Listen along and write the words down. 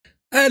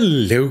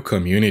Hello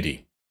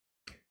community!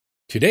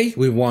 Today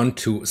we want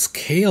to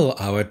scale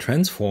our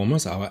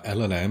transformers, our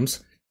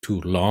LLMs, to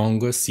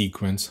longer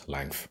sequence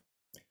length.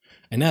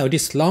 And now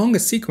this longer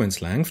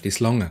sequence length, this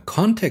longer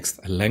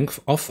context length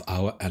of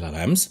our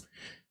LLMs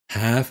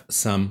have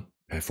some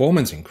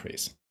performance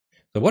increase.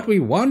 So what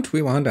we want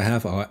to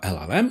have our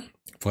LLM,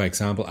 for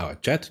example our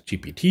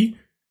ChatGPT,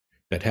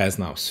 that has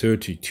now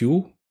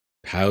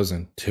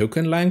 32,000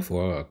 token length,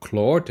 or a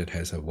Claude that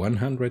has a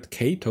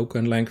 100k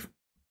token length.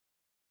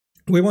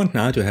 We want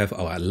now to have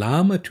our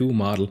LLama 2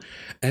 model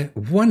at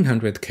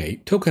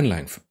 100k token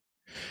length.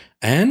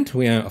 And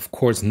we are, of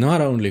course,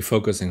 not only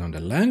focusing on the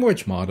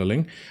language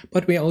modeling,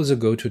 but we also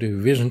go to the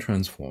vision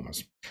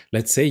transformers.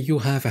 Let's say you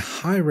have a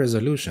high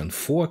resolution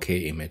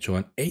 4K image or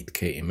an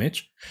 8K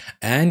image,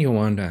 and you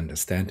want to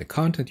understand the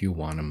content, you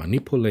want to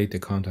manipulate the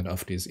content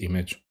of this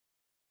image.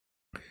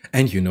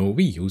 And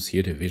we use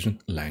here the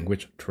vision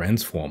language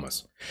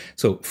transformers.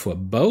 So for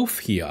both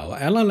here, our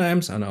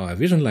LLMs and our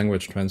vision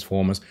language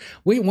transformers,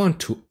 we want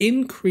to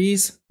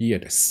increase here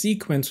the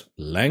sequence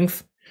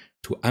length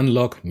to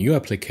unlock new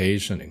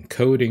application in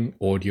coding,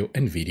 audio,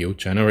 and video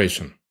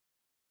generation.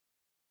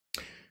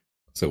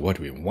 So what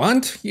we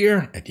want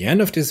here, at the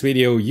end of this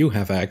video, you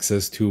have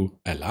access to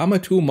a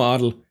LLama 2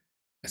 model,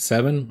 a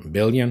 7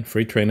 billion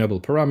free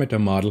trainable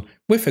parameter model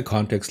with a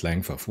context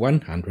length of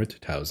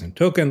 100,000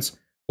 tokens,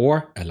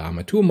 or a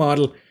LLama 2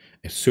 model,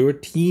 a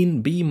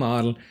 13B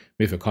model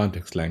with a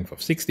context length of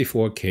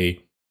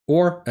 64K,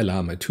 or a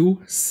LLama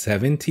 2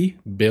 70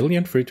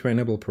 billion free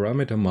trainable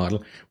parameter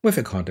model with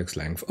a context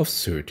length of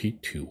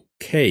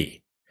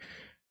 32K.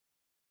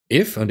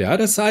 If on the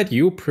other side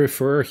you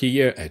prefer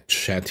here a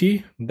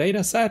chatty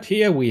dataset,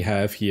 here we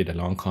have here the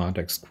long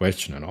context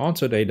question and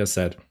answer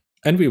dataset,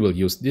 and we will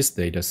use this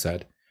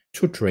dataset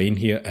to train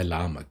here a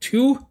LLama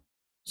 2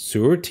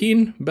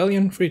 13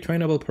 billion free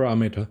trainable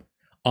parameter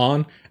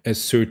on a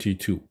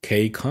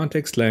 32K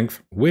context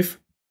length with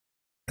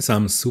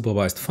some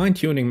supervised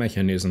fine-tuning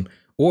mechanism,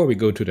 or we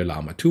go to the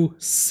LLama 2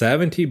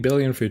 70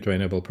 billion free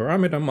trainable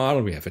parameter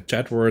model. We have a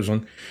chat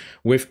version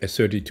with a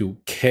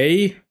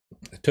 32K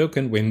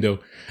token window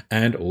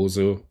and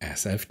also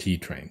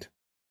SFT trained.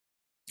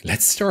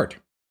 Let's start.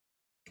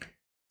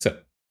 So,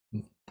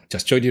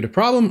 just showed you the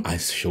problem. I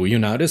show you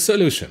now the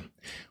solution.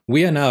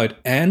 We are now at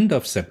end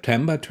of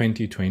September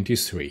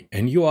 2023,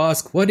 and you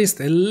ask, what is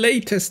the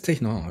latest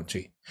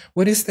technology?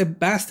 What is the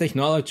best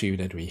technology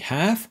that we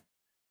have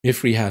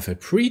if we have a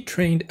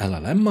pre-trained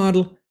LLM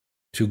model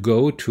to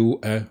go to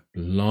a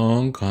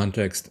long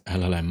context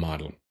LLM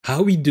model?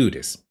 How we do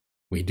this?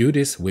 We do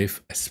this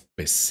with a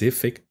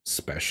specific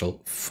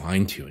special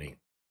fine-tuning.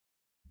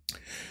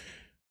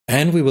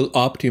 And we will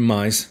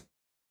optimize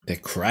the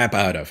crap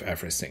out of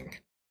everything.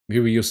 We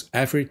will use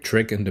every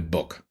trick in the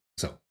book.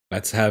 So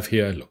let's have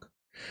here a look.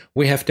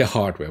 We have the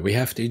hardware, we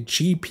have the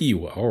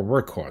GPU, our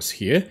workhorse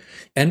here,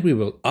 and we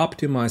will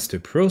optimize the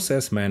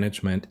process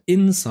management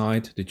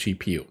inside the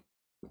GPU.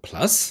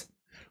 Plus,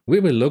 we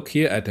will look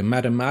here at the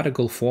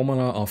mathematical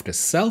formula of the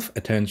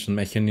self-attention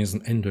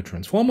mechanism in the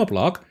transformer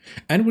block,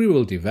 and we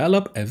will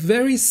develop a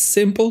very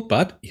simple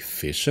but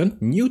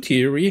efficient new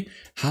theory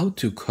how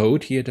to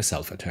code here the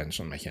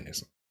self-attention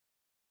mechanism.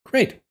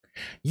 Great,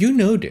 you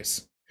know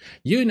this.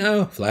 You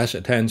know Flash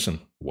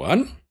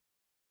Attention1.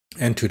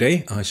 And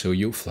today I show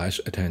you Flash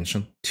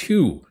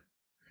Attention2.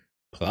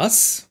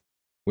 Plus,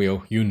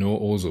 you know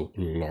also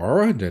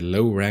LoRA, the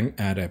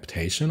low-rank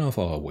adaptation of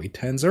our weight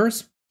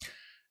tensors.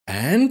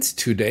 And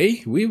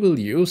today we will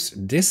use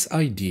this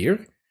idea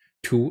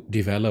to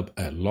develop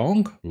a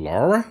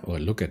LongLoRA, or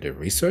look at the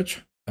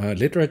research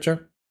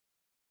literature,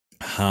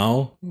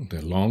 how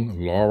the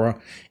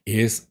LongLoRA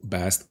is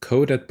best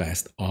coded,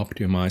 best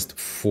optimized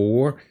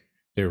for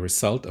the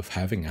result of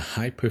having a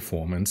high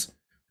performance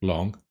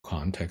long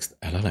context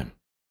LLM.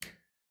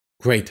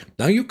 Great.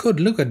 Now you could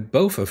look at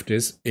both of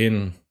this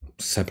in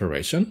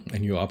separation,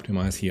 and you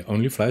optimize here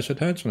only Flash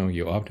Attention, or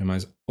you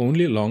optimize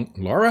only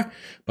LongLoRA.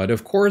 But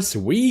of course,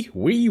 we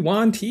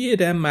want here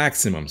the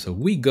maximum. So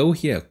we go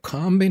here a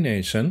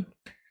combination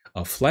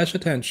of Flash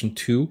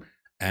Attention2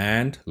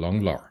 and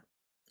LongLoRA.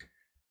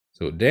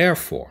 So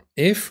therefore,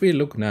 if we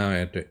look now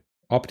at the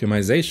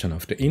optimization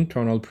of the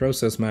internal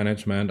process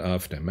management,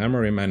 of the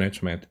memory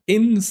management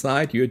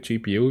inside your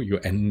GPU, your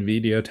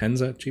NVIDIA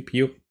Tensor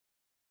GPU,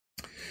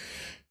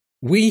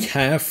 we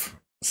have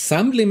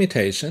some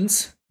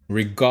limitations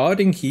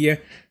regarding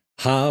here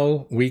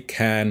how we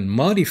can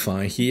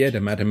modify here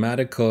the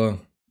mathematical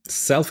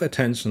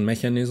self-attention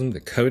mechanism, the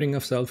coding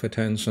of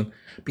self-attention,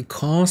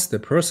 because the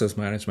process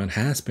management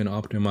has been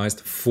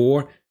optimized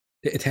for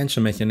the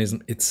attention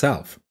mechanism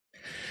itself.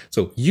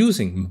 So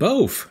using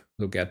both,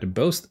 look at the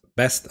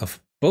best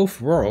of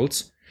both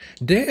worlds,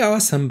 there are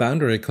some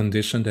boundary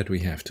conditions that we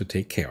have to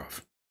take care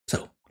of.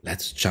 So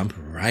let's jump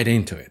right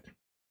into it.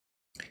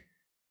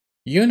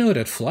 You know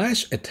that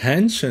Flash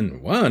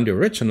Attention1, the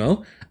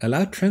original,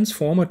 allowed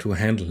Transformer to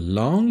handle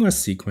longer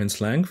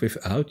sequence length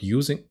without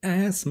using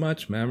as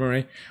much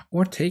memory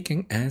or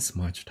taking as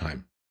much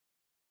time.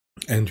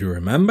 And you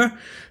remember,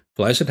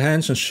 Flash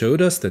Attention showed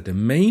us that the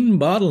main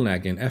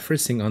bottleneck in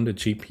everything on the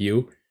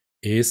GPU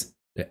is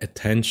the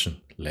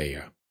attention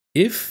layer,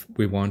 if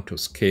we want to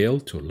scale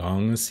to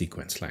longer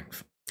sequence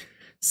length.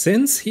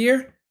 Since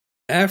here,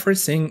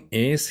 everything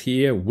is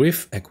here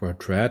with a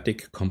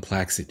quadratic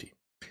complexity.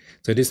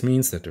 So this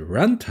means that the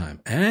runtime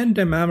and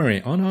the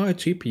memory on our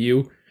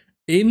GPU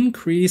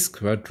increase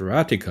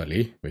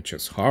quadratically, which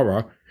is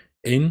horror,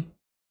 in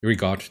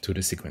regard to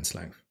the sequence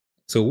length.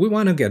 So we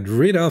want to get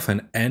rid of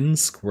an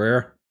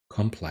n-square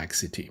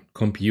complexity,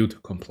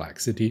 compute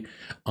complexity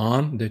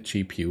on the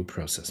GPU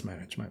process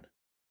management.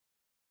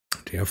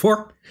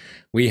 Therefore,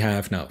 we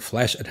have now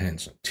Flash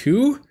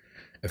Attention2,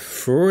 a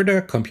further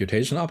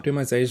computation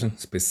optimization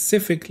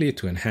specifically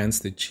to enhance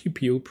the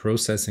GPU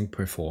processing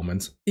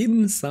performance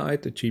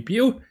inside the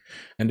GPU.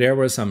 And there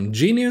were some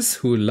geniuses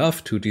who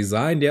love to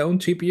design their own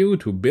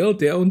GPU, to build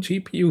their own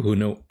GPU, who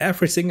know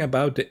everything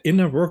about the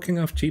inner working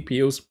of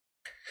GPUs.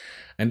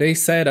 And they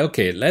said,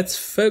 okay, let's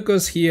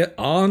focus here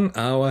on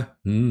our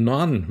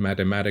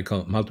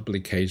non-mathematical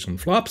multiplication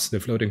flops,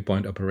 the floating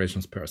point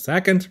operations per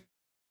second,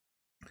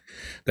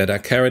 that are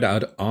carried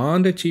out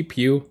on the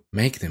GPU,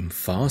 make them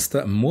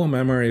faster, more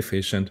memory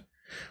efficient,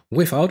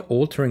 without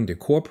altering the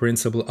core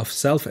principle of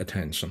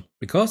self-attention,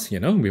 because,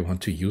 we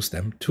want to use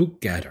them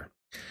together.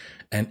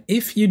 And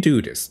if you do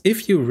this,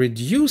 if you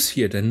reduce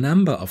here the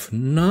number of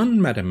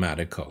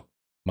non-mathematical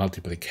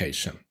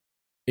multiplication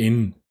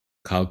in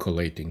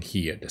calculating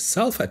here the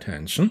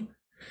self-attention,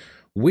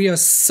 we are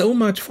so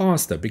much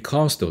faster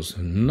because those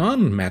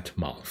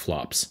non-mathmal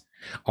flops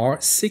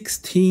are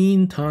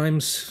 16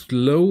 times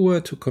slower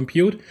to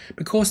compute,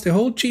 because the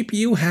whole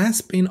GPU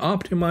has been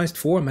optimized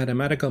for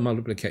mathematical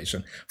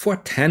multiplication, for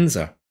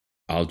tensor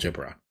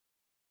algebra.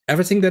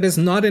 Everything that is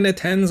not in a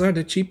tensor,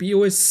 the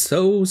GPU is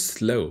so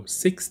slow,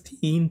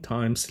 16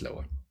 times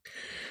slower.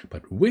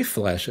 But with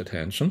Flash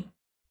Attention,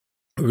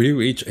 we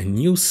reach a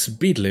new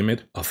speed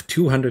limit of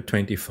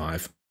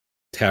 225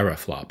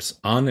 teraflops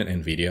on an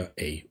NVIDIA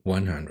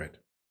A100.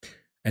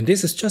 And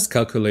this is just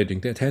calculating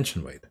the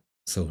attention rate.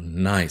 So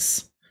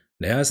nice.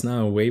 There's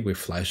now a way with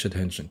Flash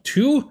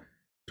Attention2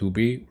 to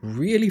be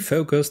really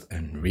focused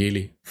and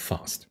really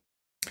fast.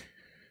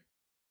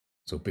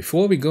 So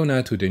before we go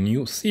now to the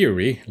new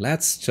theory,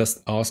 let's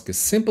just ask a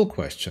simple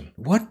question.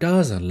 What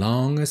does a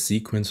longer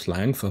sequence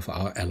length of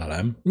our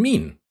LLM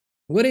mean?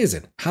 What is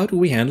it? How do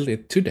we handle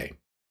it today?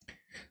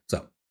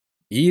 So,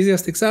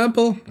 easiest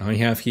example, I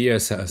have here a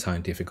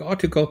scientific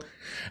article,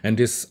 and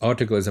this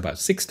article is about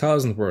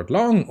 6,000 word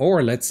long,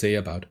 or let's say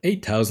about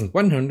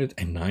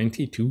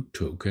 8,192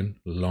 token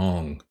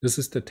long. This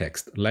is the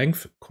text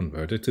length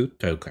converted to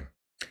token.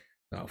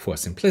 Now, for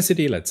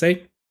simplicity, let's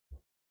say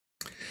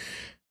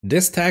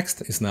this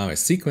text is now a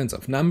sequence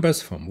of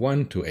numbers from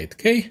 1 to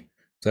 8K.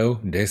 So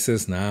this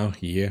is now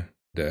here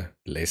the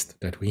list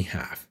that we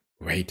have.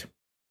 Great.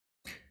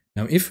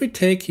 Now, if we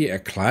take here a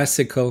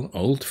classical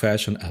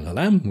old-fashioned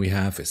LLM, we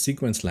have a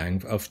sequence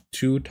length of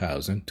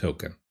 2000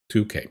 token,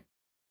 2K.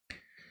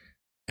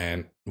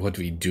 And what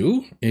we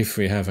do, if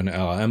we have an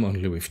LLM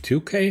only with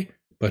 2K,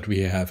 but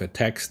we have a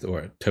text or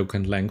a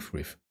token length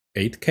with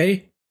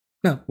 8K,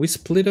 now we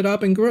split it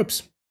up in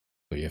groups.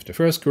 So you have the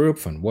first group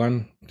from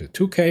 1 to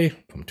 2K,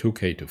 from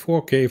 2K to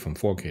 4K, from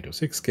 4K to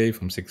 6K,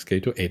 from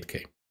 6K to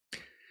 8K.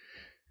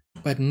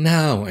 But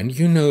now, and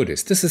you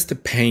notice, this is the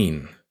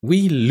pain.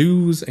 We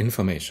lose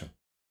information.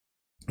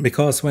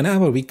 Because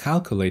whenever we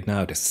calculate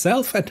now the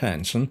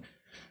self-attention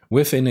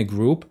within a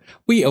group,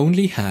 we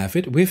only have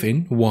it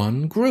within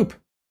one group.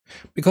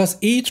 Because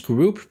each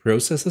group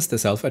processes the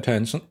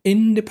self-attention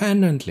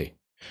independently.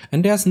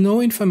 And there's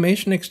no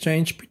information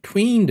exchange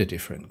between the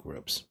different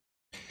groups.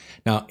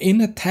 Now, in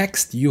a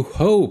text, you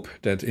hope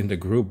that in the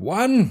group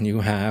 1,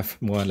 you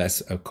have more or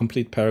less a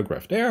complete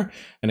paragraph there.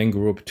 And in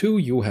group 2,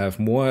 you have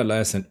more or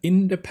less an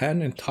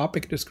independent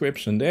topic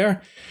description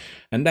there.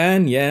 And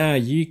then, yeah,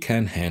 you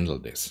can handle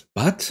this.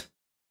 But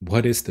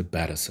what is the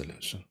better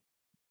solution?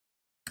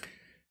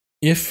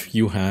 If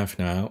you have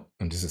now,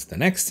 and this is the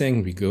next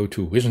thing, we go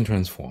to vision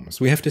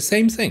transformers. We have the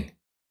same thing.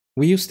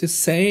 We use the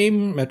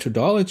same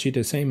methodology,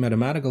 the same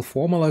mathematical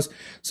formulas.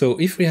 So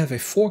if we have a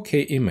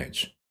 4K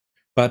image,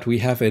 but we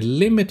have a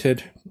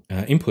limited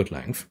input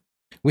length,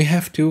 we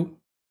have to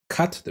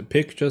cut the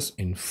pictures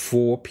in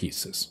 4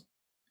 pieces.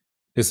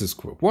 This is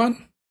group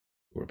 1,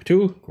 group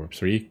 2, group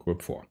 3,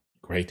 group 4.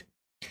 Great.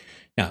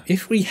 Now,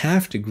 if we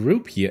have the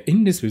group here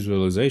in this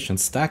visualization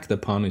stacked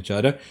upon each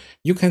other,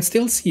 you can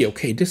still see,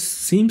 okay, this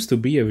seems to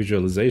be a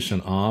visualization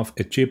of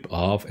a chip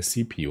of a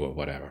CPU or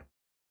whatever.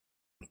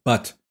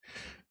 But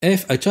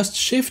if I just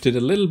shift it a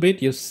little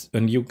bit,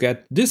 and you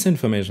get this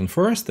information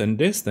first, then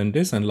this,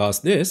 and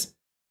last this,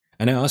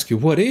 and I ask you,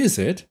 what is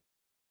it?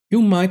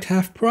 You might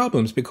have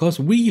problems because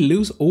we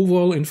lose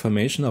overall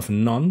information of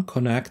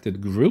non-connected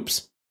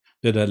groups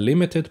that are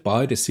limited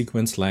by the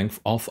sequence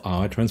length of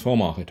our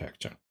transformer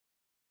architecture.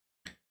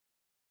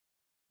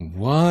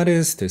 What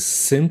is the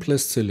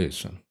simplest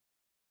solution?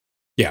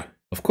 Yeah,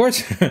 of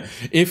course,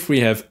 if we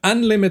have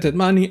unlimited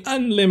money,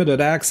 unlimited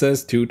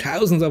access to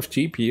thousands of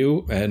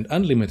GPU and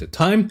unlimited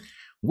time,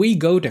 We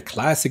go the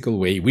classical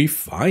way, we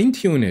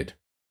fine-tune it.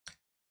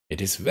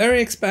 It is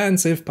very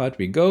expensive, but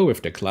we go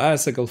with the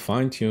classical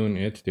fine-tune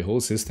it, the whole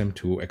system,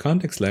 to a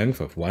context length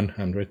of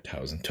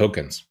 100,000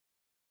 tokens.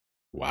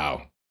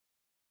 Wow.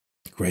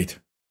 Great.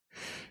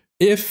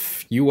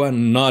 If you are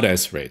not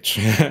as rich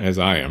as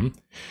I am,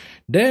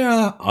 there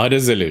are other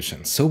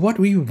solutions. So what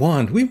we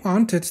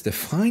wanted the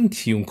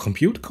fine-tune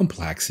compute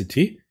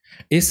complexity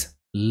is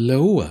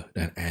lower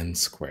than n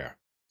squared.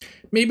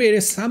 Maybe it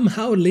is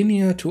somehow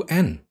linear to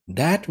n.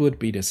 That would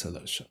be the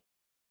solution.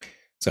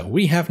 So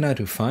we have now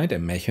to find a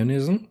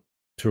mechanism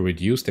to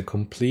reduce the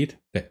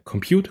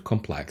compute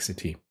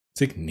complexity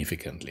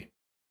significantly.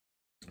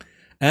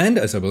 And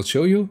as I will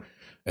show you,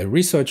 a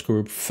research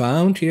group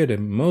found here the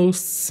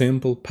most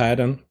simple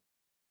pattern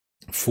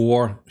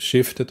for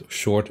shifted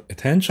short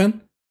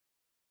attention.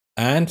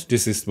 And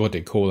this is what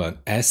they call an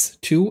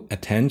S2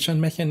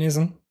 attention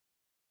mechanism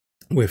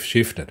with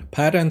shifted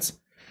patterns.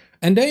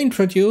 And they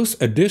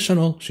introduce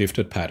additional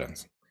shifted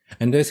patterns.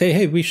 And they say,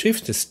 hey, we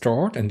shift the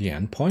start and the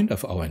end point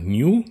of our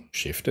new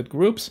shifted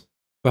groups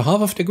by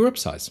half of the group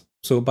size,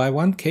 so by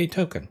 1k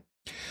token.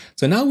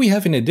 So now we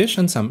have in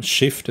addition some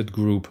shifted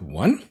group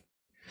 1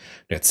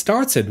 that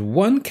starts at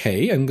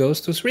 1k and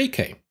goes to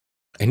 3k.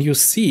 And you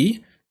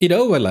see it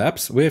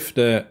overlaps with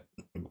the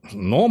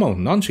normal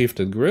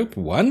non-shifted group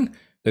 1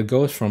 that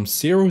goes from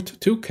 0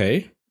 to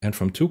 2k and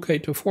from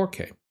 2k to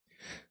 4k.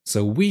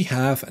 So we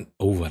have an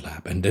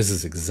overlap, and this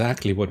is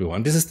exactly what we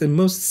want. This is the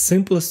most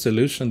simplest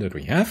solution that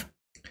we have.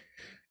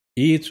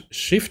 Each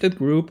shifted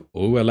group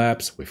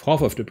overlaps with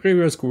half of the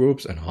previous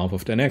groups and half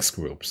of the next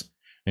groups.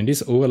 And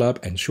this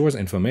overlap ensures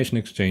information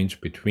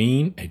exchange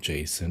between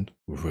adjacent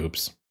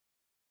groups.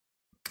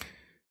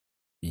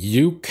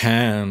 You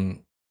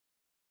can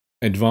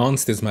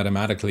advance this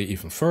mathematically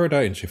even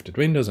further in shifted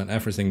windows and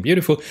everything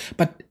beautiful,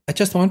 but I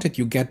just wanted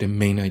you get the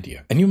main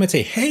idea. And you might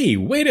say, hey,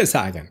 wait a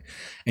second.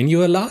 In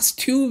your last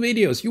 2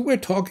 videos, you were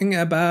talking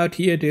about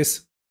here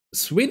this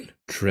Swin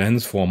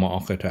transformer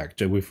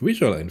architecture with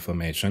visual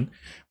information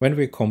when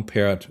we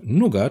compared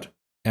Nougat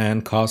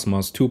and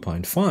Cosmos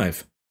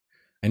 2.5.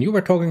 And you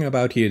were talking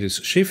about here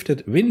this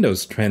shifted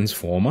windows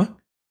transformer.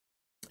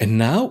 And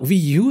now we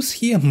use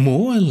here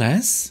more or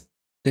less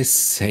the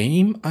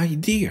same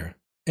idea.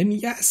 And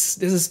yes,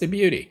 this is the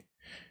beauty.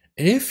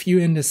 If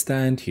you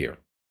understand here,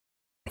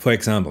 for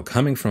example,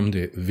 coming from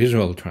the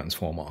visual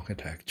transformer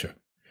architecture,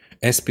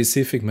 a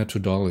specific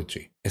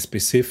methodology, a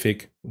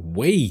specific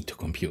way to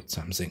compute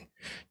something,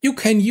 you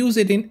can use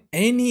it in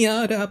any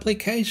other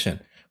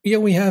application.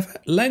 Here we have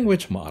a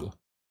language model.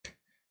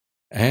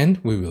 And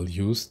we will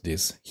use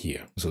this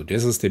here. So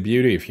this is the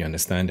beauty. If you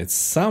understand it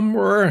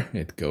somewhere,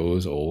 it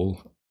goes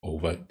all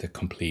over the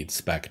complete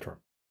spectrum.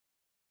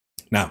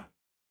 Now,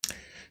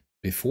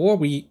 before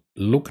we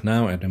look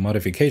now at the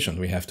modifications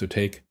we have to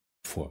take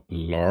for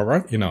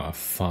LoRA in our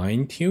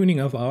fine-tuning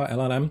of our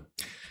LLM,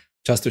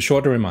 just a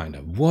short reminder,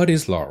 what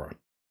is LoRA?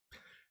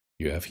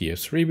 You have here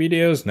 2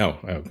 videos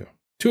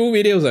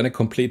and a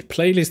complete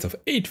playlist of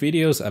 8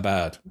 videos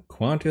about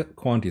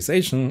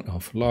quantization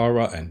of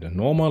LoRA and the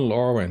normal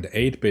LoRA and the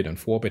 8-bit and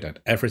 4-bit and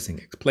everything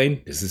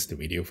explained. This is the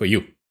video for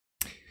you.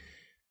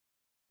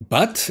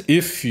 But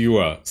if you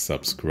are a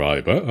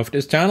subscriber of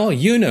this channel,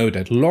 you know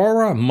that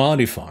LoRA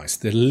modifies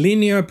the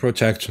linear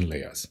projection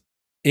layers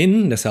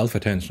in the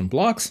self-attention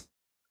blocks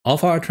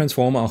of our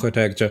transformer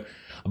architecture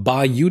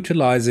by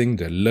utilizing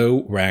the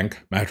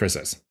low-rank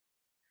matrices,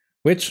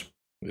 which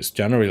is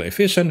generally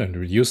efficient and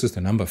reduces the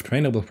number of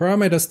trainable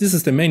parameters. This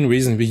is the main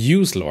reason we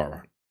use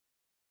LoRA.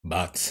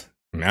 But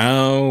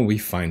now we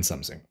find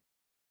something.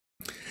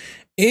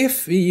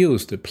 If we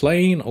use the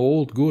plain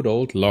old good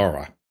old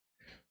LoRA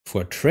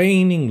for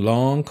training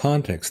long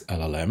context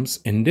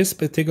LLMs in this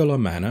particular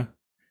manner,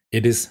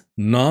 it is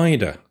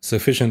neither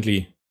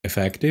sufficiently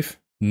effective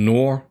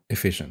nor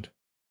efficient.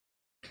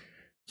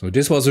 So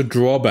this was a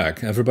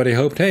drawback. Everybody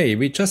hoped, hey,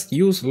 we just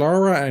use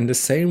LoRA in the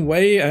same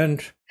way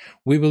and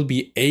we will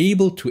be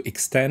able to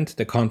extend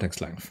the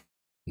context length.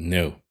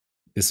 No,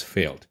 this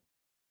failed.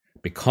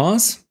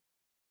 Because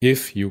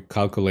if you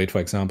calculate, for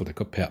example, the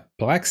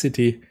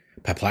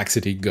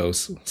perplexity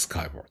goes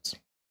skywards.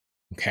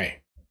 Okay.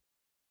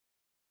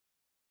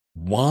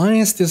 Why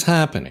is this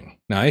happening?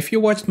 Now, if you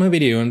watched my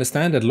video, you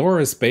understand that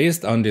LoRA is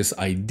based on this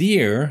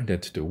idea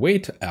that the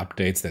weight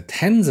updates, the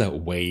tensor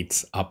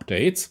weights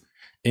updates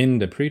in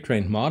the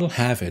pre-trained model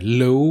have a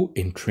low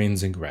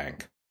intrinsic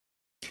rank.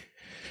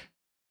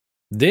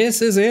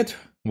 This is it,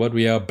 what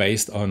we are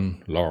based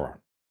on LoRA.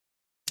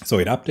 So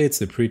it updates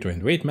the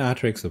pre-trained weight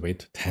matrix, the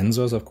weight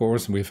tensors, of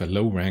course, with a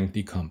low rank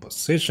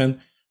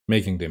decomposition,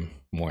 making them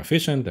more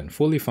efficient and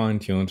fully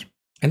fine-tuned.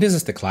 And this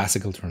is the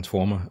classical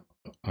transformer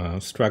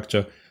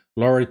structure.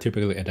 LoRA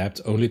typically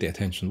adapts only the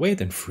attention weight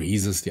and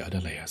freezes the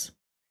other layers.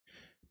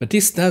 But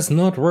this does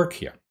not work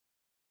here.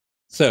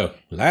 So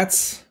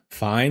let's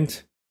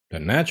find the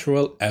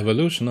natural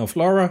evolution of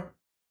LoRA,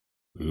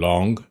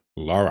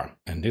 LongLoRA.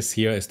 And this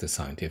here is the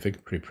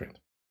scientific preprint.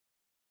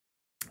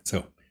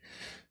 So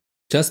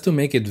just to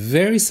make it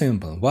very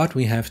simple, what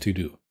we have to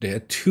do, there are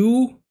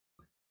 2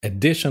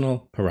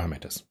 additional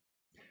parameters.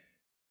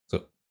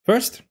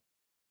 First,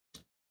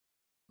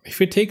 if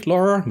we take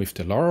LoRa with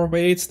the LoRa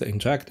weights, the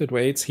injected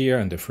weights here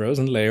and the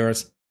frozen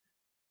layers,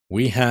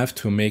 we have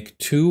to make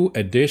 2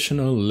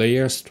 additional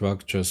layer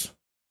structures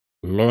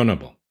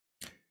learnable.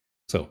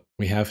 So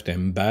we have the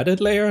embedded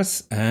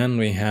layers and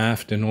we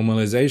have the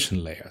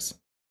normalization layers.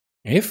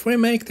 If we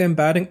make the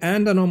embedding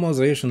and the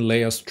normalization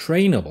layers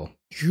trainable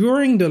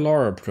during the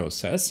LoRa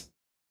process,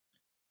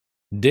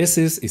 this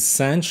is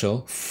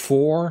essential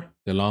for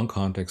the long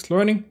context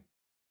learning.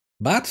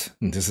 But,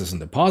 and this is on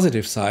the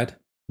positive side,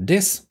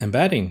 this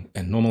embedding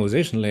and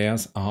normalization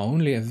layers are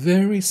only a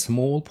very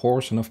small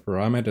portion of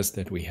parameters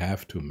that we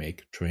have to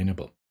make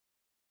trainable.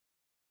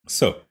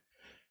 So,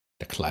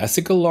 the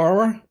classical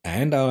LoRa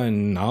and our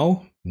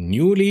now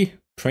newly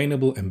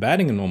trainable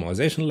embedding and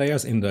normalization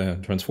layers in the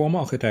transformer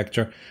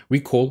architecture we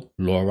call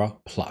LoRa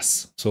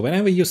plus. So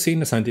whenever you see in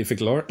the scientific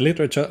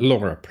literature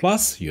LoRa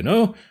plus, you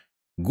know,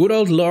 good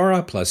old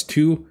LoRa plus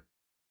 2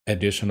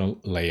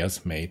 additional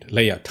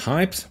layer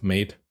types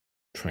made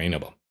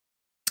trainable.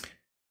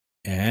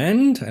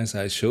 And as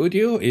I showed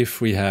you,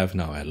 if we have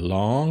now a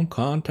long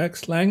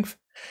context length,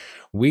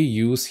 we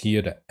use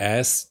here the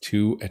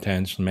S2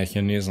 attention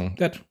mechanism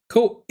that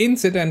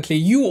coincidentally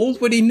you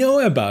already know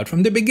about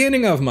from the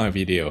beginning of my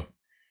video.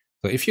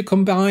 So if you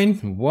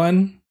combine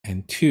 1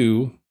 and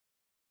 2,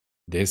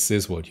 this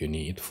is what you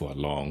need for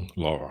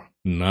LongLoRa.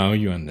 Now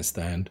you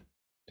understand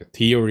the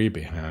theory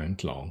behind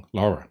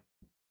LongLoRa.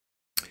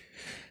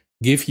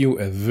 Give you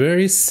a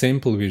very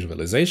simple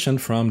visualization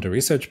from the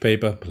research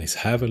paper. Please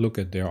have a look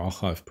at their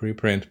archive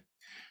preprint.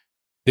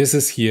 This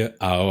is here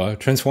our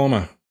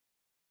transformer.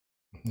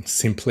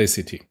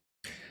 Simplicity.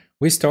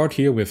 We start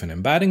here with an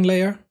embedding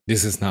layer.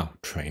 This is now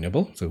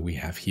trainable. So we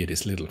have here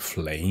this little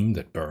flame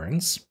that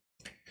burns.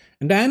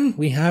 And then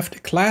we have the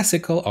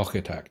classical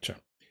architecture.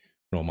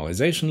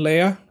 Normalization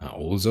layer are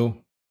also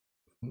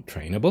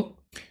trainable.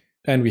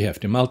 Then we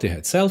have the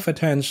multi-head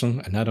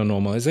self-attention, another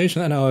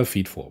normalization, and our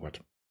feed-forward.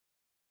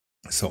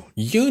 So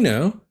you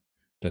know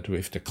that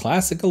with the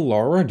classical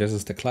LoRa, this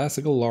is the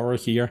classical LoRa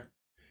here,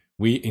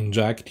 we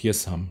inject here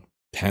some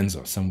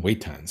tensors, some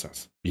weight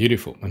tensors.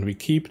 Beautiful. And we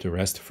keep the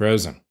rest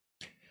frozen.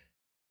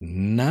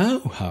 Now,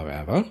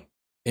 however,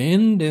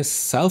 in this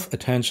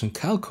self-attention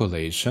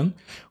calculation,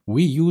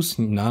 we use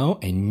now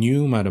a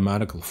new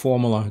mathematical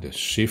formula, the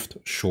shift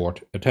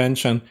short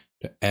attention,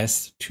 the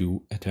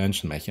S2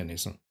 attention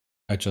mechanism.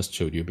 I just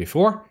showed you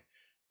before.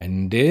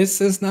 And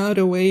this is now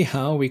the way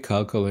how we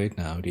calculate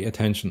now the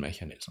attention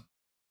mechanism.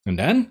 And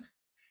then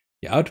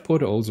the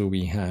output also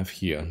we have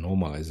here a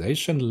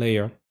normalization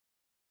layer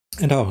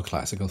and our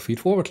classical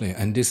feed-forward layer.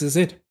 And this is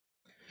it.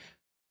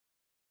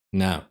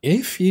 Now,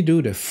 if you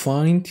do the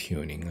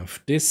fine-tuning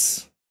of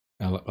this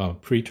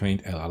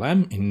pre-trained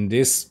LLM in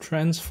this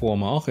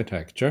transformer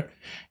architecture,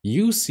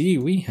 you see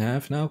we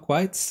have now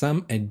quite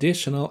some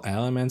additional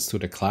elements to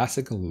the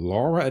classical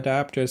LoRa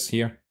adapters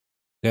here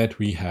that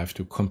we have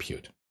to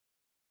compute.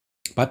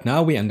 But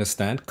now we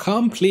understand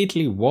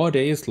completely what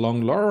is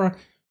LongLoRa,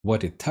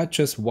 what it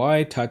touches, why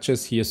it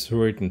touches here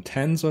certain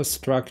tensor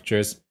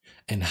structures,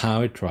 and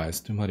how it tries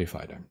to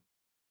modify them.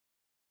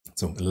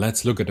 So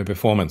let's look at the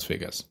performance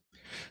figures.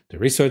 The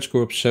research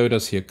group showed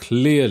us here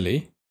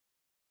clearly,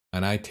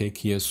 and I take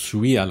here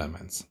 3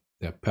 elements: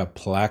 the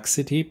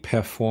perplexity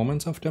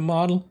performance of the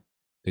model,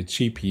 the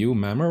GPU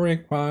memory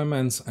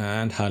requirements,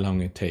 and how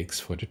long it takes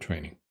for the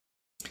training.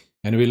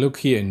 And we look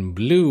here in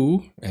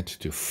blue at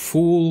the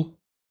full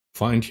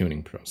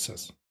fine-tuning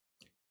process.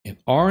 In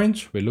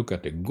orange, we look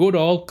at the good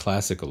old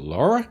classical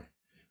LoRa,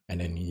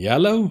 and in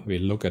yellow, we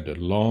look at the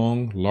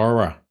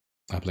LongLoRa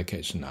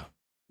application now.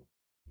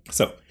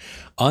 So,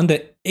 on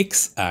the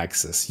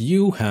x-axis,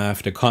 you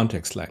have the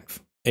context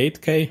length,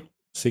 8K,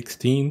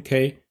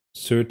 16K,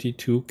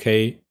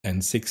 32K,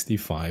 and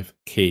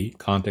 65K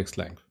context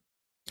length.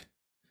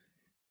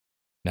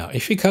 Now,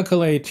 if we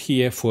calculate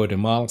here for the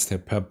models the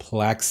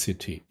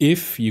perplexity,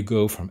 if you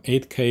go from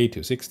 8K to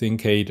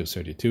 16K to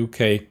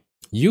 32K,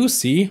 you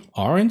see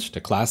orange,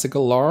 the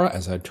classical LoRa,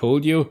 as I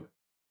told you,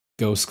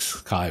 goes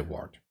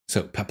skyward.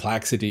 So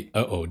perplexity,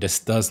 this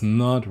does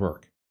not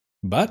work.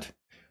 But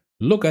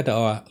look at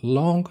our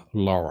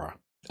LongLoRa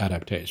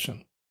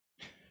adaptation.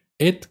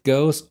 It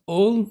goes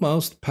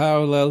almost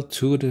parallel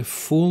to the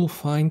full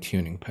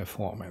fine-tuning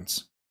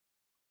performance.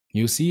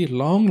 You see,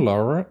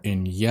 LongLoRa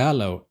in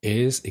yellow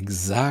is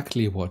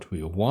exactly what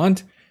we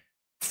want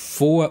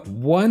for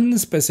one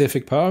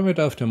specific parameter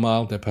of the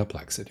model, the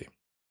perplexity.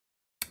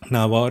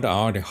 Now, what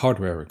are the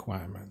hardware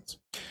requirements?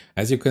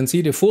 As you can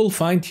see, the full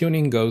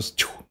fine-tuning goes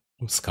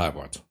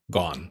skyward,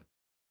 gone,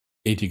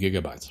 80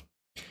 gigabytes.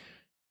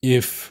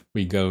 If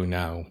we go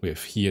now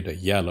with here the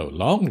yellow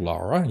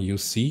LongLoRa, you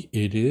see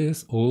it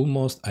is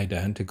almost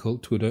identical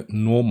to the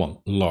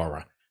normal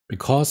LoRa,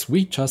 because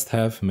we just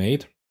have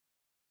made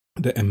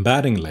the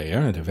embedding layer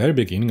at the very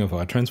beginning of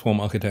our transform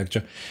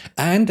architecture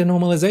and the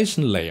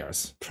normalization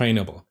layers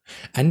trainable.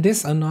 And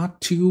these are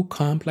not 2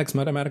 complex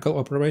mathematical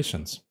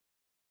operations.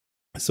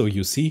 So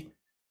you see,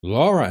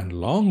 LoRa and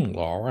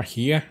LongLoRa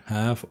here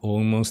have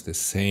almost the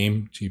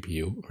same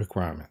GPU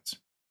requirements.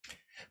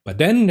 But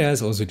then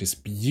there's also this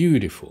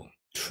beautiful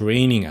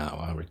training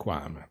hour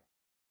requirement.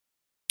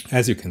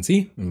 As you can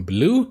see in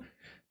blue,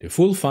 the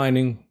full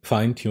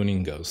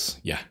fine-tuning goes,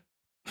 yeah,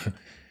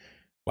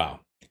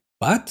 wow.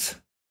 But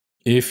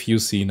if you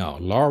see now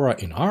LoRA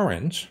in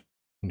orange,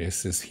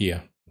 this is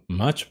here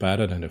much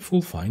better than the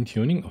full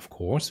fine-tuning. Of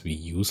course, we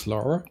use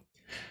LoRA,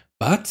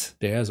 but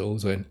there's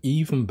also an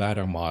even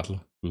better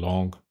model,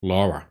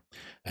 LongLoRA.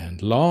 And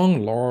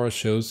LongLoRA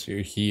shows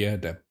you here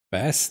the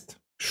best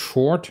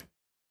short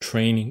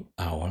training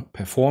hour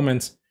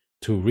performance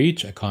to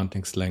reach a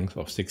context length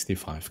of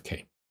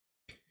 65K.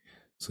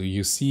 So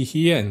you see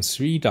here in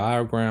 3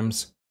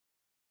 diagrams,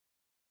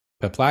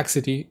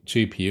 perplexity,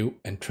 GPU,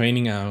 and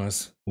training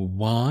hours,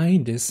 why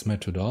this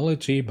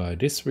methodology by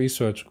this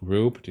research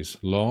group, this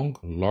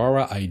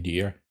LongLoRA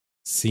idea,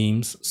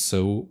 seems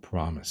so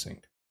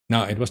promising.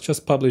 Now, it was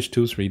just published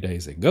 2-3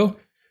 days ago,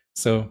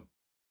 so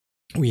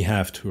we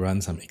have to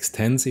run some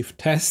extensive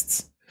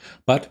tests,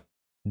 but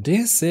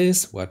this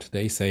is what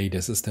they say,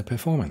 this is the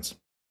performance.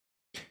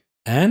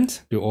 And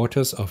the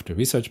authors of the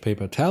research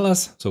paper tell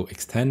us, so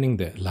extending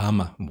the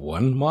LLama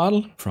 1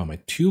 model from a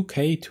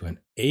 2K to an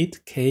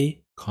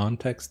 8K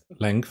context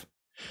length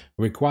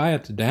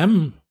required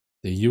them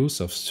the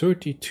use of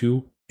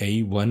 32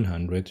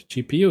 A100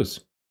 GPUs,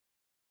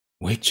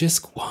 which is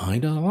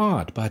quite a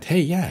lot. But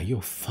hey, yeah,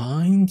 you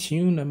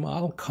fine-tune the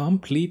model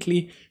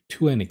completely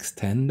to an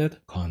extended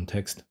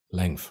context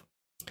length.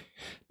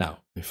 Now,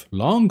 with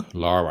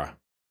LongLoRA,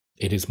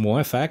 it is more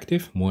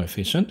effective, more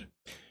efficient.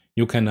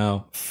 You can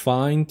now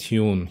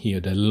fine-tune here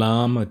the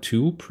LLama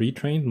 2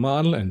 pre-trained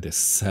model and the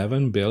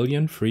 7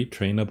 billion free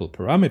trainable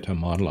parameter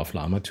model of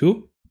LLama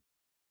 2,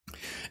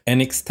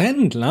 and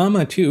extend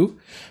LLama 2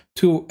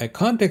 to a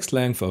context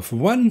length of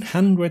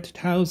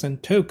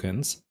 100,000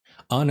 tokens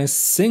on a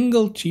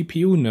single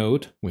GPU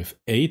node with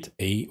 8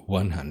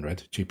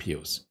 A100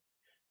 GPUs.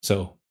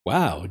 So,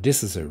 wow,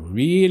 this is a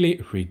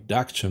really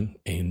reduction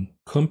in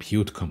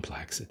compute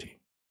complexity.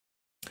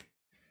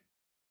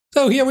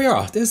 So here we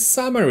are, this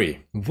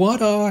summary.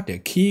 What are the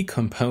key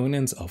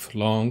components of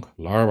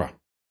LongLoRA?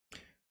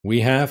 We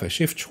have a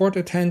shift short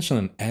attention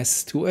and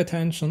S2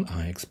 attention.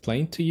 I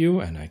explained to you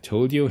and I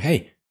told you,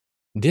 hey,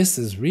 this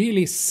is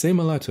really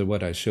similar to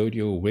what I showed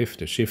you with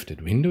the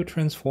shifted window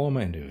transformer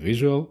and the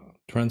visual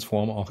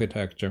transform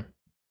architecture.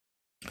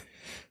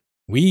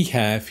 We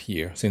have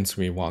here, since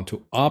we want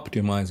to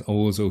optimize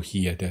also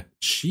here the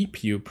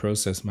GPU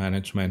process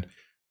management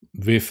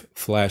with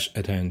Flash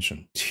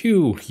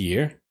Attention2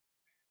 here,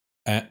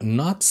 a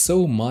not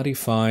so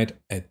modified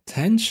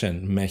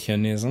attention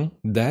mechanism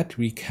that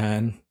we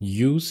can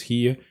use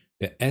here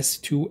the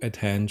S2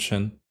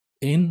 attention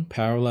in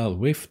parallel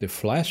with the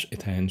Flash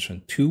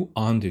Attention2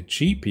 on the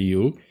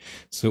GPU.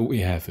 So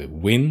we have a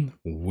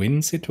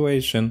win-win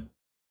situation.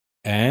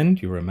 And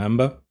you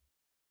remember,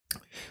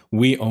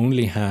 we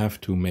only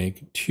have to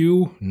make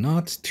 2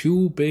 not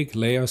too big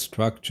layer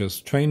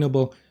structures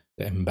trainable,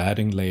 the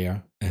embedding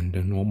layer and the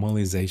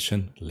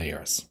normalization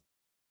layers.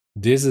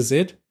 This is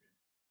it.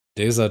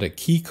 These are the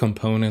key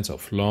components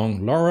of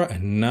LongLoRA,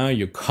 and now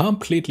you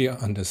completely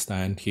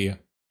understand here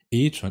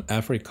each and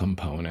every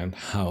component,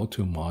 how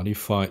to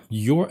modify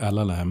your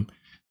LLM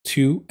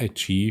to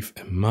achieve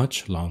a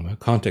much longer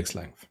context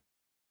length.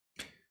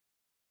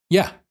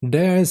 Yeah,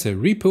 there's a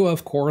repo,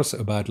 of course,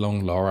 about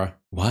LongLoRA.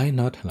 Why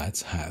not?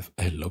 Let's have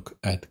a look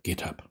at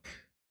GitHub.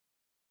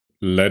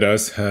 Let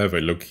us have a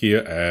look here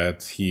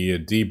at here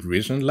Deep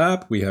Vision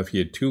Lab. We have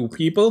here 2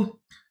 people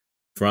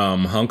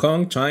from Hong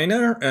Kong,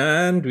 China,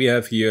 and we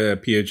have here a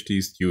PhD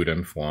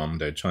student from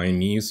the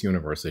Chinese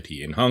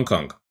University in Hong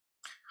Kong.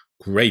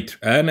 Great,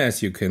 and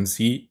as you can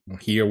see,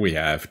 here we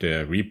have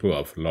the repo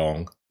of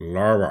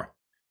LongLoRA.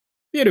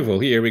 Beautiful,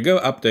 here we go,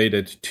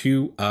 updated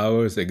 2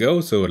 hours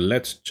ago, so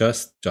let's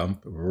just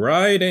jump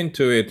right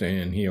into it,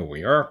 and here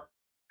we are.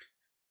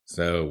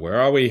 So where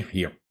are we?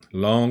 Here,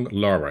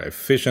 LongLoRA,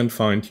 efficient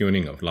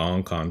fine-tuning of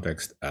long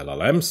context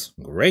LLMs,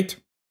 great.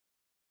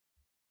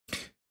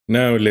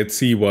 Now let's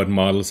see what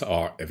models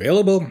are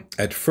available.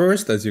 At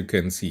first, as you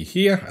can see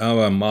here,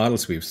 our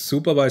models with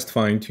supervised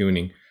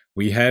fine-tuning.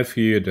 We have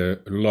here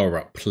the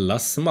LoRa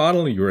Plus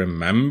model. You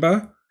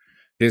remember,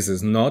 this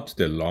is not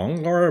the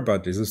LongLoRA,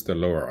 but this is the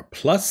LoRa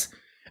Plus.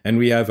 And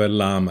we have a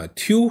LLama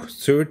 2,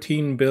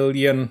 13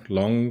 billion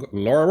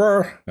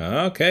LongLoRA.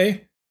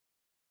 Okay.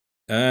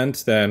 And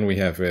then we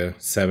have a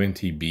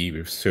 70B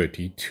with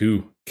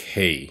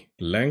 32K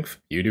length.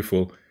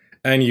 Beautiful.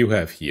 And you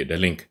have here the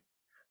link.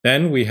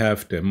 Then we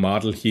have the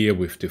model here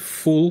with the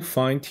full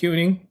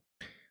fine-tuning.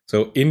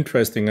 So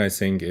interesting, I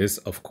think, is,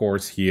 of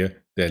course,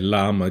 here the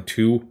LLama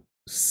 2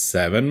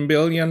 7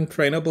 billion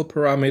trainable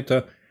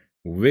parameter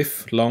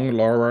with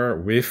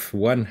LongLoRA with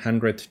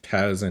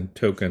 100,000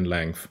 token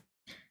length.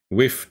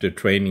 With the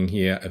training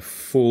here, a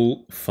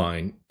full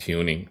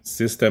fine-tuning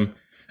system.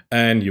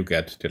 And you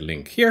get the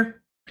link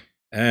here.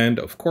 And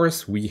of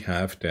course, we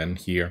have then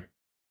here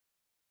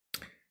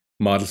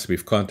models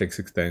with context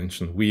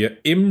extension. We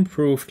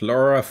improved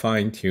LoRa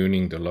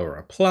fine-tuning, the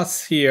LoRa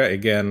Plus here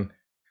again.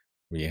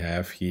 We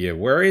have here,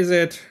 where is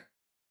it?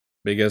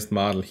 Biggest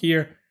model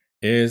here.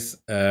 is,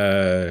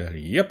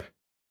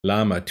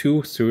 Llama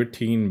 2,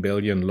 13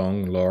 billion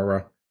long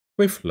LoRa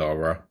with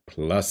LoRa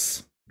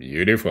Plus.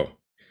 Beautiful.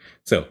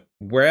 So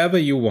wherever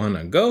you want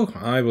to go,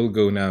 I will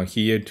go now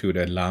here to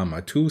the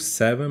Llama 2,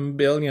 7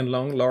 billion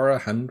long LoRa,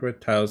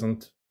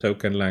 100,000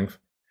 token length.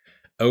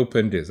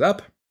 Open this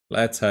up.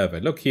 Let's have a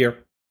look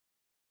here.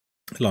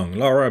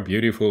 LongLoRa,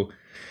 beautiful.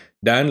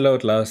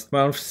 Download last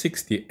month,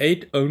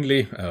 68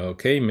 only.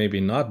 Okay,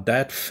 maybe not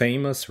that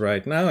famous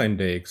right now, and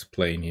they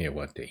explain here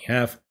what they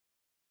have.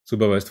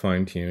 Supervised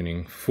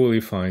fine-tuning,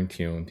 fully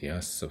fine-tuned,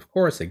 yes, of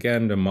course.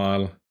 Again, the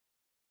model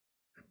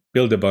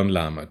built upon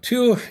Llama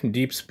 2,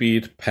 deep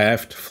speed,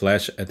 pathed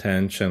flash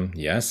attention,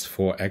 yes,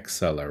 for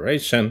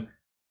acceleration.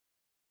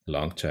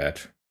 Long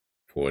chat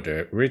for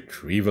the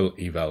retrieval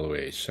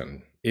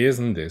evaluation.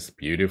 Isn't this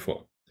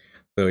beautiful?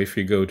 So if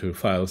you go to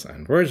files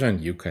and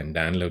version, you can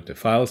download the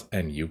files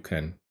and you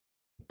can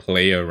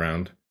play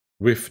around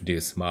with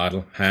this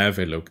model. Have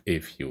a look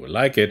if you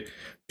like it.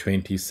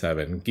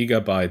 27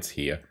 gigabytes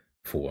here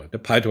for the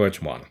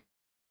PyTorch model.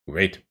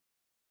 Great.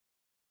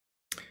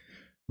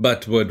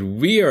 But what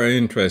we are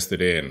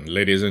interested in,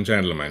 ladies and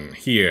gentlemen,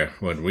 here,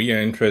 what we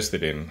are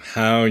interested in,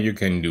 how you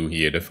can do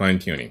here the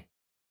fine-tuning.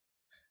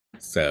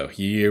 So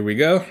here we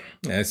go.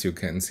 As you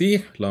can see,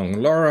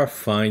 LongLoRa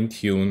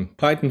fine-tune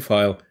Python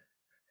file.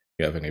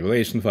 You have an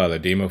evaluation file, a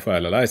demo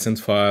file, a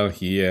license file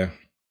here.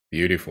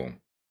 Beautiful.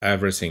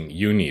 Everything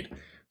you need.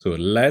 So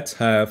let's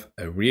have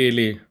a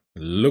really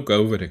look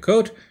over the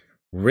code.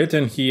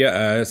 Written here,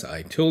 as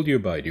I told you,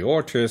 by the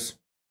authors.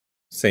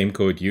 Same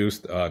code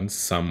used on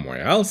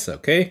somewhere else.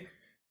 Okay.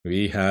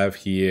 We have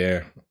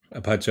here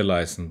Apache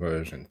license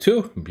version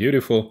 2.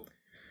 Beautiful.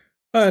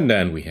 And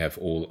then we have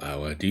all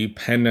our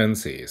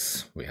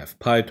dependencies. We have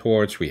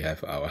PyTorch, we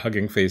have our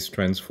Hugging Face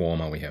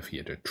transformer, we have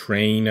here the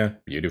trainer,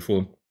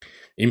 beautiful.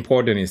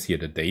 Important is here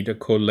the data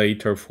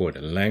collator for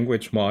the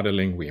language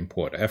modeling. We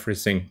import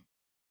everything.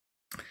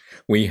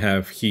 We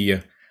have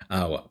here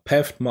our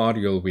path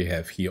module. We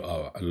have here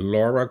our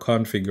LoRa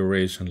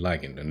configuration,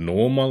 like in the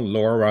normal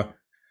LoRa.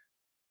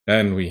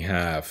 Then we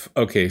have,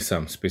 okay,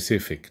 some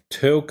specific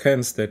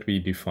tokens that we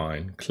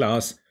define,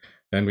 class.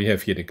 Then we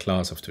have here the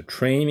class of the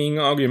training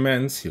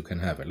arguments. You can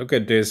have a look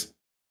at this.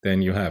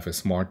 Then you have a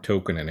smart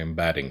token and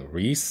embedding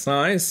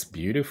resize.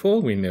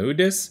 Beautiful, we know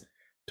this.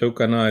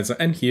 Tokenizer,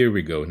 and here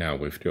we go now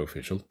with the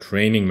official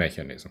training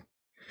mechanism.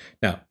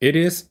 Now, it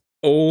is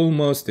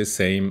almost the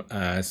same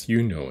as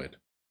you know it.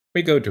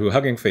 We go to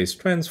Hugging Face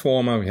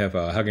transformer. We have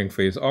our Hugging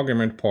Face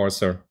argument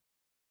parser.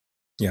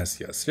 Yes.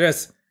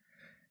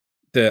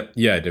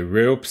 The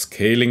rope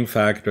scaling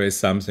factor is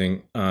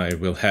something I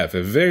will have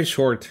a very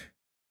short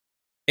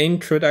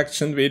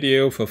introduction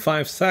video for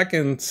 5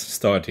 seconds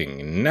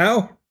starting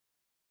now.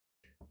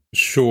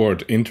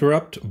 Short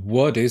interrupt.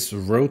 What is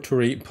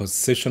rotary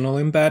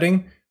positional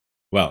embedding?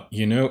 Well,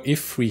 you know,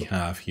 if we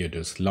have here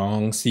those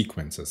long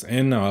sequences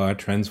in our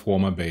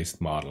transformer-based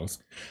models,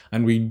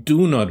 and we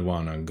do not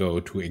want to go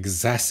to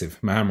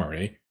excessive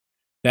memory,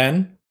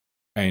 then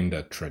in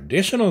the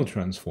traditional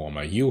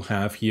transformer, you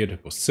have here the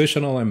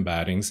positional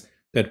embeddings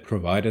that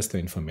provide us the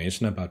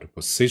information about the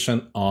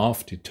position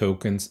of the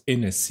tokens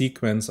in a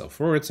sequence of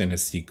words, in a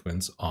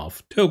sequence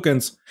of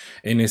tokens,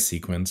 in a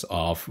sequence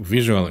of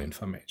visual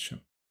information.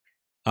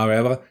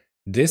 However,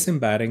 these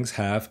embeddings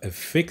have a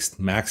fixed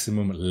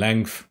maximum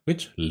length,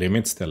 which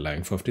limits the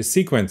length of the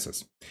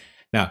sequences.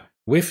 Now,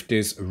 with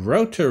this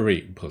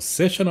rotary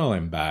positional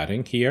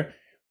embedding here,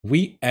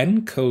 we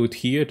encode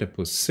here the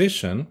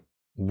position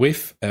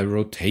with a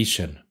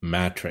rotation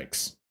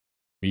matrix.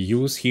 We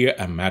use here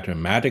a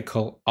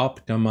mathematical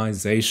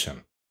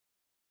optimization.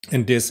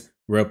 And this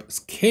rope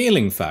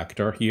scaling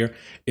factor here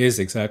is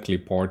exactly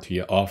part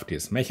here of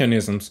these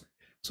mechanisms.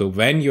 So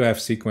when you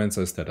have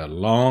sequences that are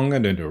longer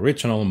than the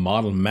original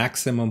model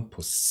maximum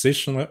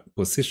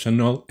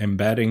positional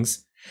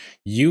embeddings,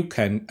 you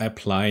can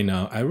apply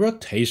now a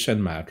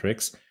rotation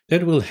matrix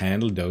that will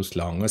handle those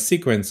longer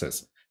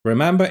sequences.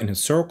 Remember, in a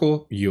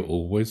circle, you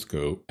always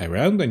go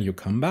around and you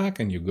come back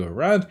and you go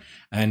around.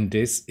 And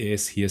this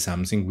is here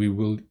something we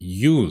will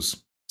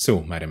use.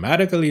 So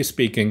mathematically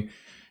speaking,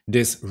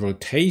 this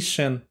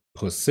rotation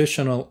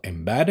positional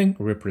embedding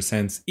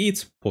represents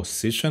each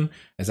position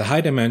as a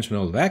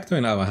high-dimensional vector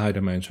in our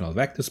high-dimensional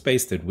vector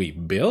space that we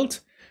built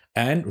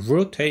and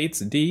rotates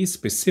these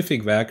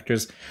specific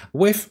vectors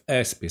with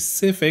a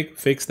specific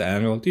fixed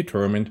angle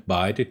determined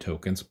by the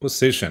token's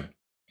position.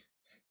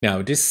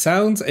 Now, this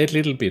sounds a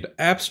little bit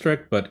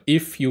abstract, but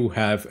if you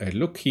have a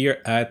look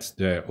here at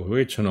the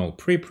original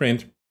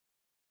preprint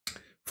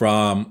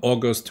from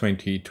August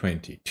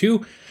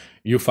 2022,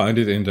 you find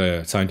it in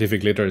the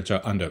scientific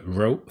literature under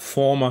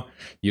Roformer.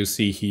 You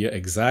see here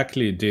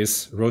exactly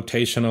this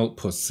rotational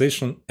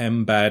position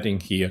embedding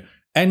here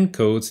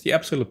encodes the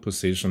absolute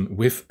position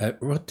with a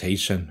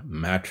rotation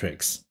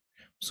matrix.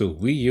 So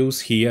we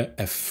use here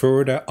a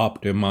further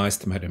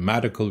optimized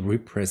mathematical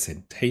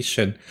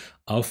representation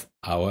of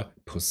our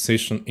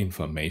position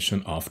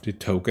information of the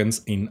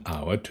tokens in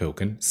our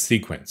token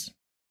sequence.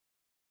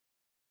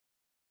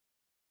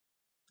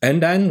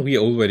 And then we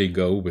already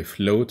go with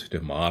load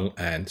the model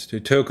and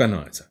the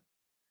tokenizer.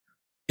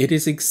 It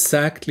is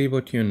exactly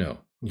what you know.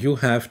 You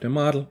have the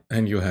model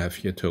and you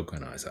have your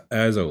tokenizer,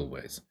 as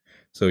always.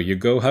 So you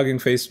go Hugging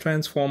Face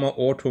Transformer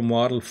Auto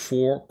Model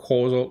for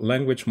Causal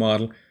Language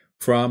Model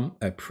from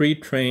a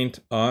pre-trained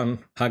on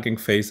Hugging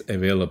Face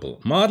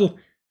available model.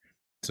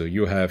 So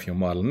you have your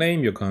model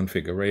name, your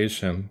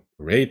configuration,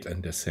 rate,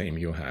 and the same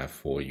you have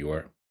for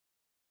your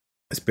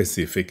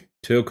specific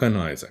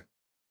tokenizer.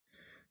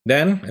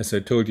 Then, as I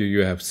told you,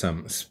 you have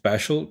some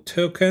special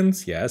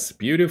tokens. Yes,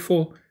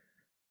 beautiful.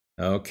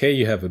 Okay,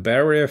 you have a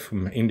barrier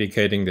from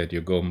indicating that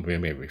you're going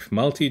maybe with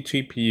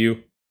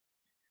multi-GPU.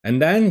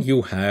 And then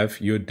you have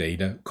your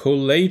data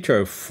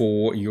collator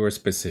for your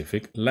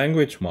specific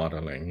language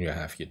modeling. You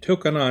have your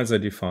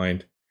tokenizer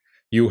defined.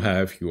 You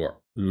have your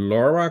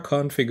LoRA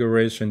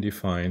configuration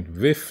defined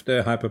with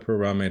the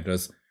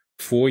hyperparameters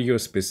for your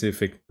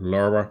specific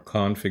LoRA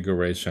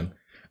configuration.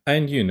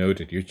 And you know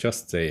that you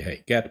just say,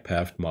 hey, get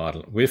path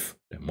model with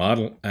the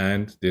model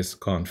and this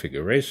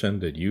configuration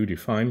that you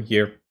define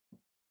here,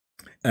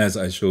 as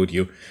I showed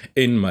you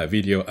in my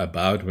video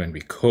about when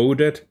we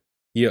coded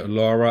here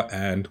LoRA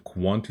and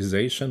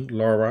quantization,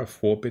 LoRA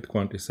 4-bit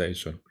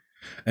quantization.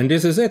 And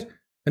this is it.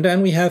 And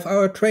then we have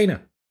our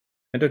trainer.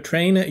 And the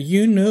trainer,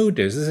 you know,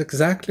 this is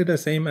exactly the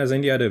same as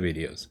in the other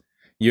videos.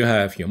 You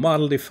have your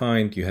model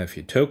defined, you have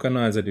your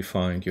tokenizer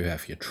defined, you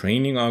have your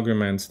training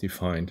arguments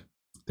defined.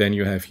 Then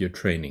you have your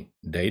training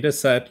data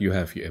set, you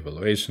have your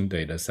evaluation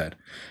data set,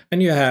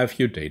 and you have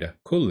your data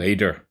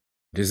collator.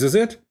 This is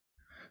it.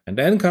 And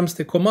then comes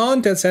the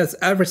command that says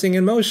everything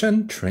in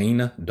motion,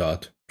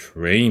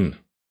 trainer.train.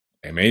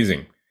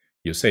 Amazing.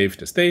 You save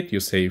the state, you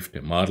save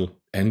the model,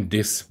 and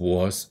this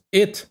was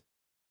it.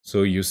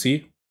 So you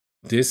see,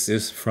 this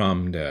is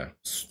from the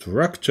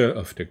structure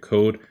of the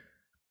code,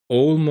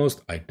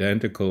 almost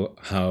identical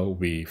how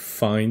we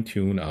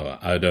fine-tune our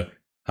other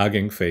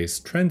Hugging Face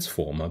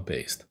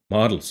transformer-based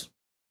models.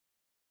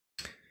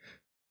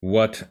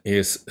 What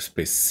is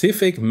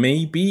specific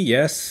maybe,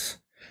 yes,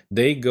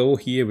 they go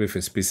here with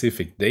a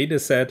specific data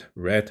set,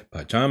 red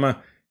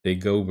pajama. They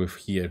go with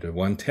here the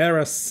 1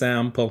 tera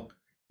sample.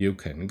 You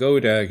can go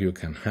there, you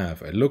can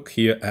have a look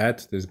here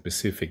at the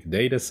specific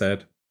data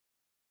set.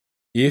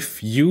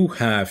 If you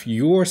have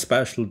your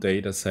special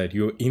data set,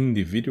 your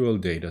individual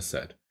data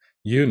set,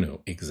 you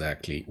know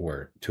exactly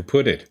where to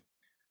put it.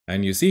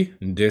 And you see,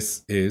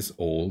 this is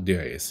all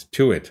there is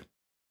to it.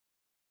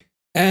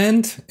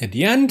 And at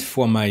the end,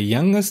 for my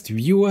youngest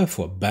viewer,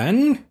 for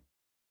Ben,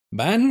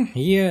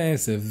 here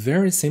is a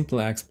very simple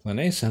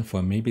explanation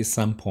for maybe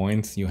some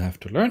points you have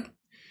to learn.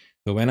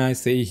 So when I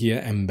say here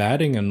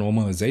embedding and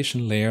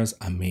normalization layers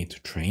are made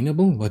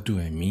trainable, what do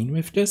I mean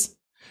with this?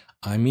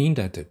 I mean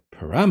that the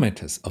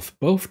parameters of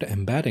both the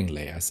embedding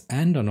layers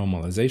and the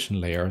normalization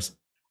layers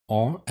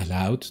are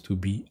allowed to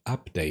be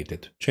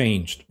updated,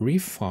 changed,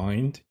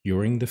 refined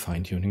during the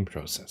fine-tuning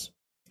process.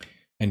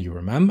 And you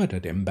remember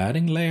that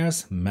embedding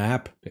layers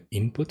map the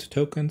input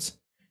tokens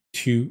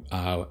to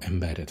our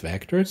embedded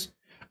vectors,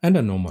 and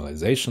the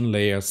normalization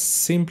layers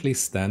simply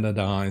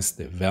standardize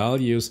the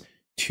values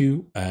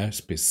to a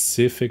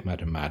specific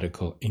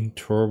mathematical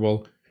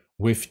interval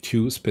with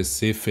 2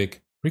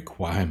 specific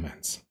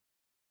requirements.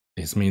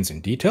 This means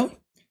in detail,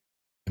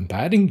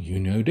 embedding, you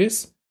know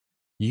this,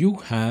 you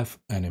have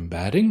an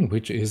embedding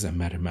which is a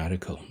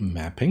mathematical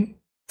mapping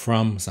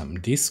from some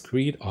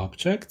discrete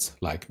objects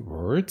like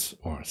words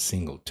or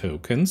single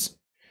tokens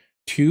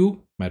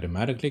to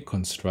mathematically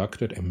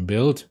constructed and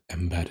built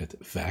embedded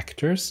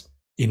vectors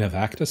in a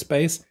vector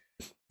space,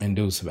 and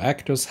those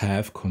vectors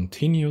have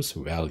continuous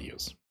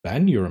values.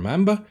 Then you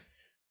remember,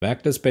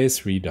 vector space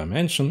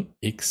 3-dimension,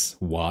 x,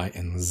 y,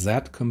 and z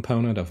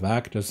component of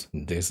vectors,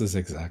 this is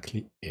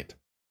exactly it.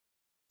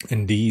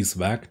 And these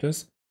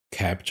vectors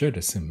capture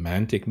the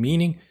semantic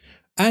meaning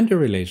and the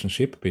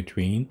relationship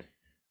between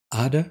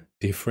other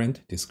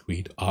different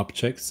discrete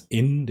objects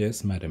in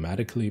this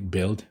mathematically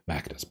built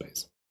vector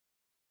space.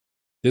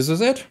 This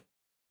is it.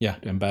 Yeah,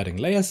 the embedding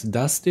layers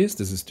does this.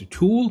 This is the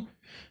tool.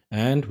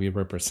 And we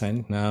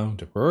represent now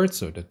the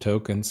words or the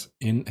tokens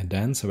in a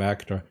dense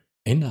vector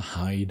in a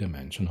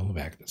high-dimensional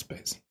vector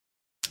space.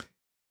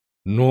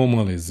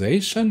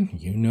 Normalization,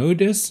 you know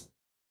this,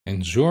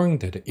 ensuring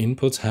that the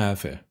inputs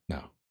have a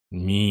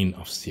mean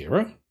of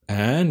 0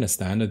 and a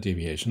standard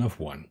deviation of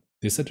 1.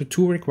 These are the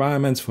 2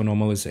 requirements for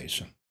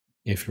normalization.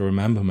 If you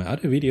remember my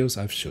other videos,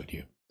 I've showed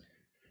you.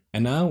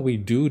 And now we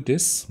do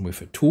this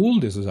with a tool.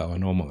 This is our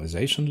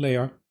normalization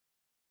layer.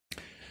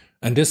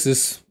 And this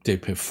is, they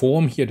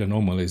perform here the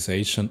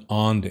normalization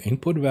on the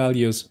input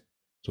values.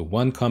 So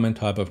one common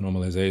type of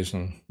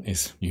normalization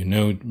is, you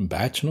know,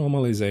 batch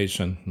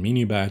normalization,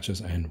 mini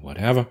batches, and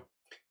whatever.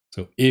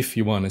 So if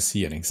you want to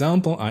see an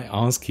example, I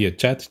ask here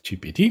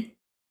ChatGPT.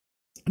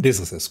 This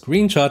is a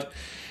screenshot.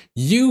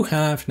 You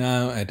have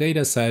now a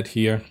data set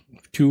here,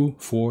 2,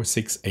 4,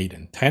 6, 8,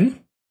 and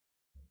 10.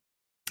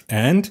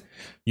 And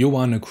you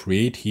want to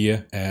create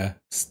here a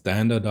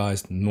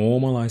standardized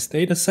normalized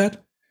data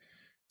set.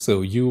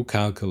 So you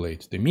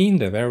calculate the mean,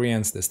 the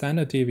variance, the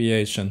standard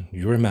deviation.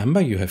 You remember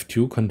you have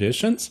two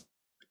conditions.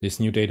 This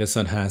new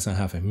dataset has to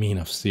have a mean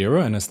of 0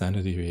 and a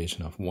standard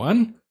deviation of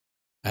 1.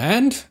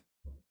 And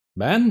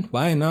then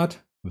why not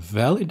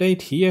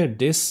validate here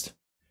this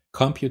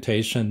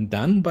computation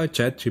done by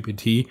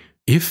ChatGPT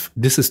if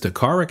this is the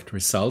correct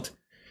result,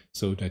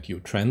 so that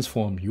you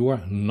transform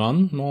your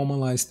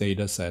non-normalized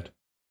dataset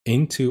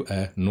into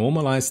a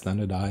normalized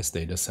standardized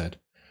dataset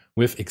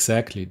with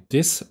exactly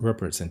this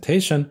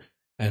representation.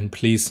 And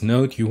please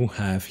note you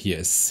have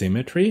here a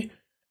symmetry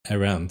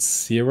around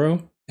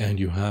 0, and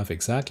you have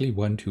exactly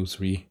 1, 2,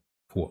 3,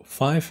 4,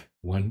 5,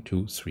 1,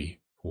 2, 3,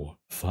 4,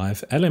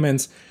 5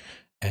 elements.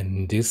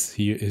 And this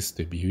here is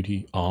the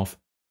beauty of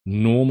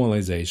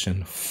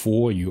normalization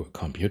for your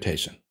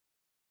computation.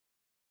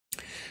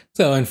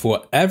 So, and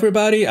for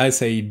everybody, I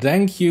say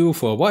thank you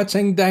for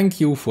watching, thank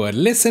you for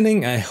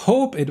listening. I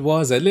hope it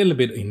was a little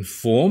bit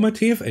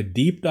informative, a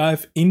deep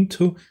dive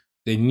into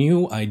the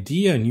new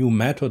idea, new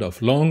method of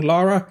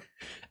LongLoRA,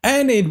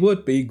 and it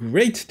would be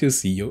great to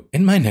see you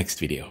in my next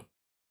video.